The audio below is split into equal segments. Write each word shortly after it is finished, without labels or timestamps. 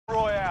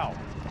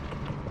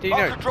Do you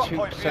know Mark a drop 2%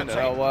 point of for your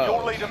our team. world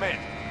You'll lead them in.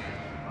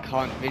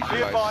 can't Be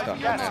visualise advised, stuff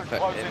gas is in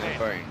closing their in.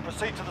 brain?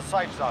 Proceed to the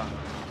safe zone.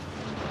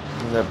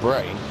 In their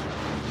brain?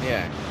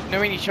 Yeah. You know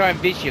when you try and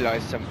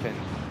visualise something?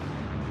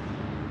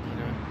 You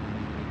know?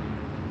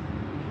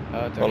 I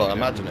don't Well, like, know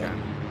imagine if you it.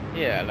 can.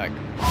 Yeah, like,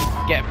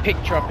 get a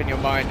picture up in your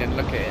mind and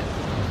look at it.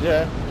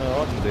 Yeah,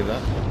 no, I can do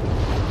that.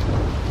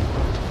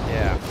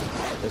 Yeah.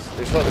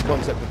 It's like the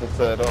concept of the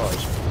third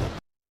eye.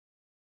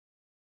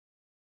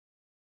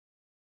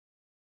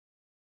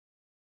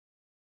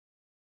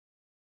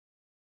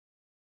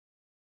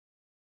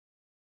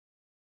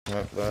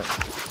 Right for that.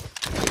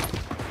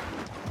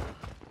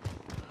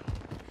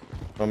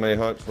 How many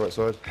heights right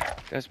side?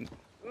 There's...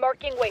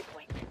 Marking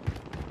waypoint.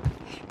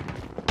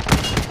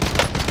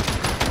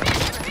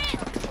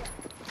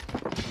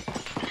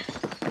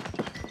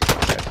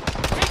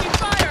 Taking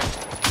fire!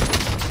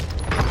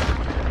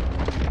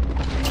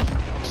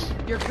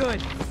 You're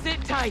good.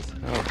 Sit tight.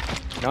 Oh,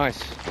 nice.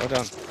 Well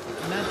done.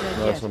 Not dead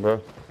Nice yet. one,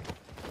 bro.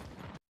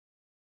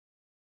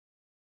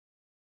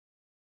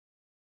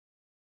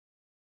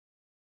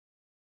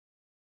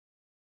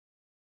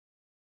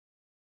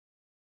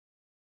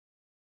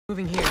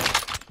 Moving here.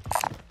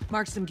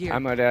 Mark some gear.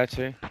 Ammo there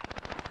too.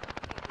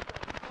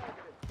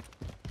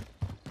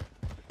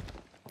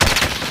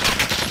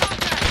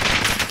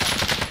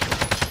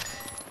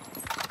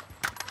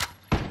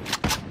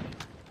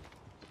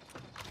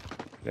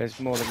 There's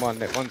more than one.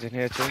 One's in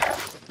here too.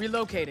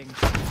 Relocating.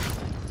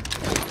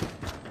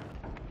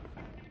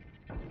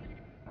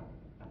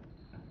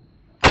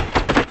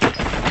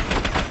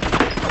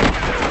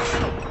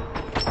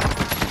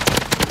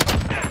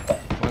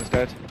 One's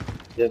dead.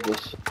 Yeah,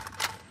 boss.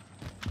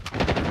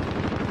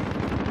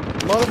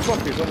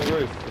 Motherfuckers on the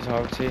roof. There's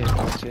our team.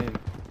 Our team.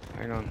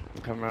 Hang on.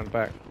 I'm coming around the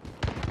back.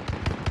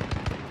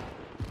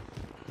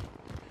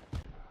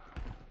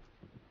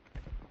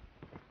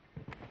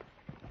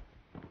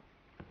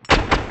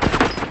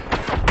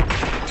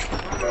 She's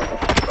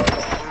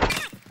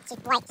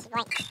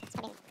white. It's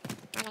probably...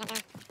 I'm gonna go.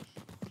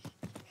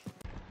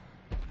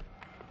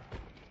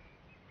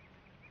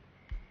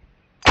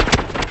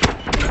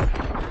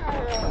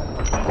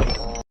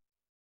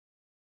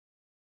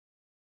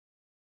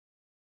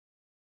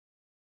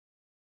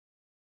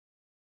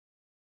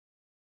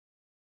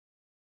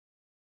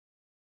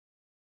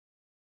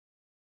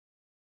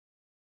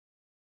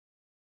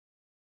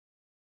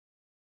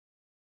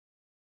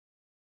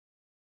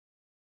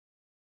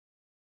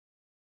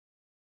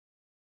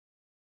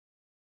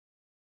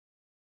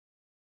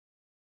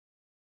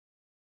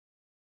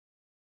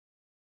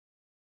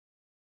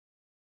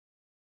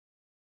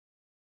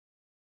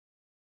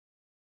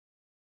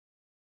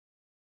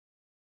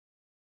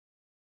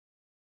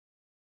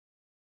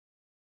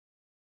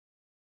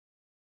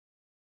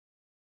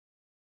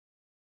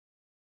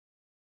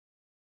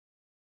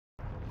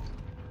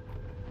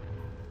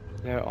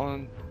 They're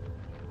on.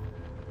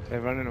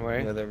 They're running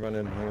away. Yeah, they're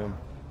running. Hang on.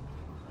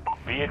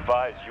 Be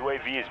advised,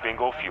 UAV is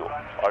bingo fuel.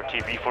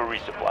 RTB for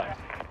resupply.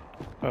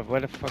 Oh, where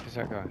the fuck is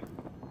that guy?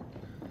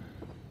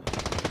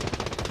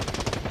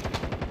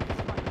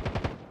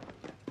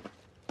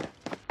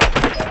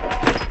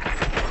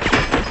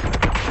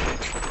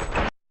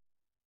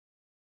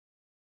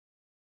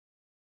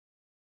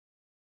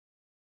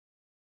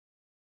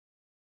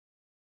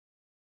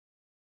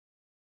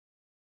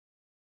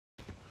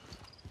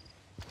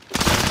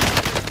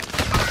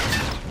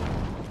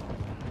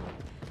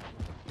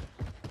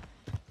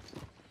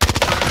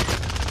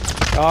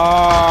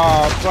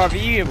 Oh, brother,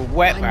 you have a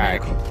wet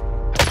bag.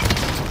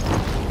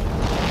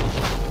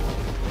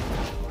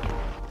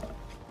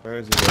 Where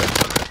is he going?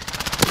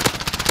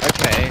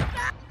 Okay.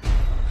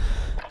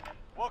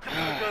 Welcome to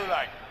the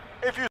Gulag.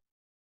 If you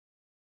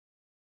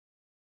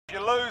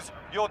lose,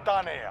 you're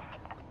done here.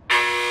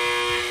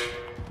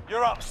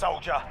 You're up,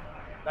 soldier.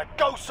 Now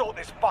go sort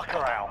this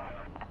fucker out.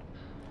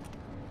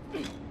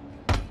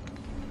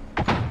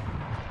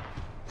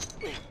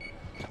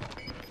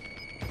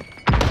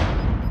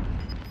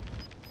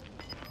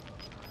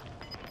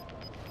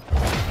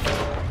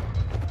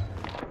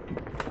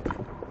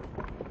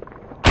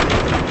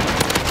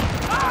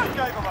 You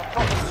gave him a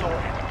proper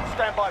sort.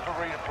 Stand by for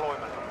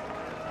redeployment.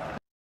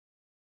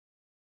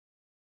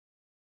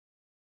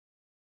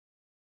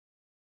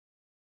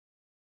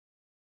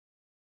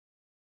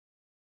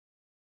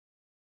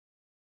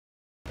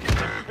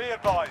 Be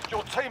advised,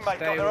 your teammate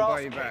Stay got their all by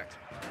arse your back.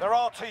 kicked. They're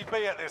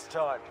RTB at this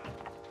time.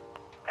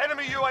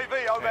 Enemy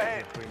UAV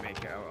overhead. If we make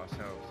it out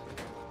ourselves.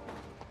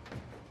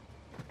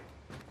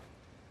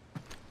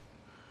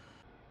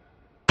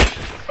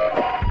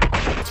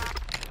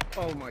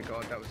 Oh my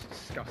god, that was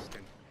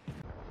disgusting.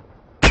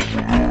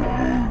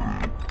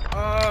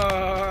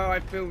 Oh, I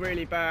feel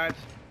really bad.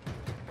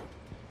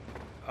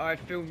 I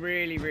feel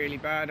really, really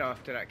bad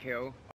after that kill.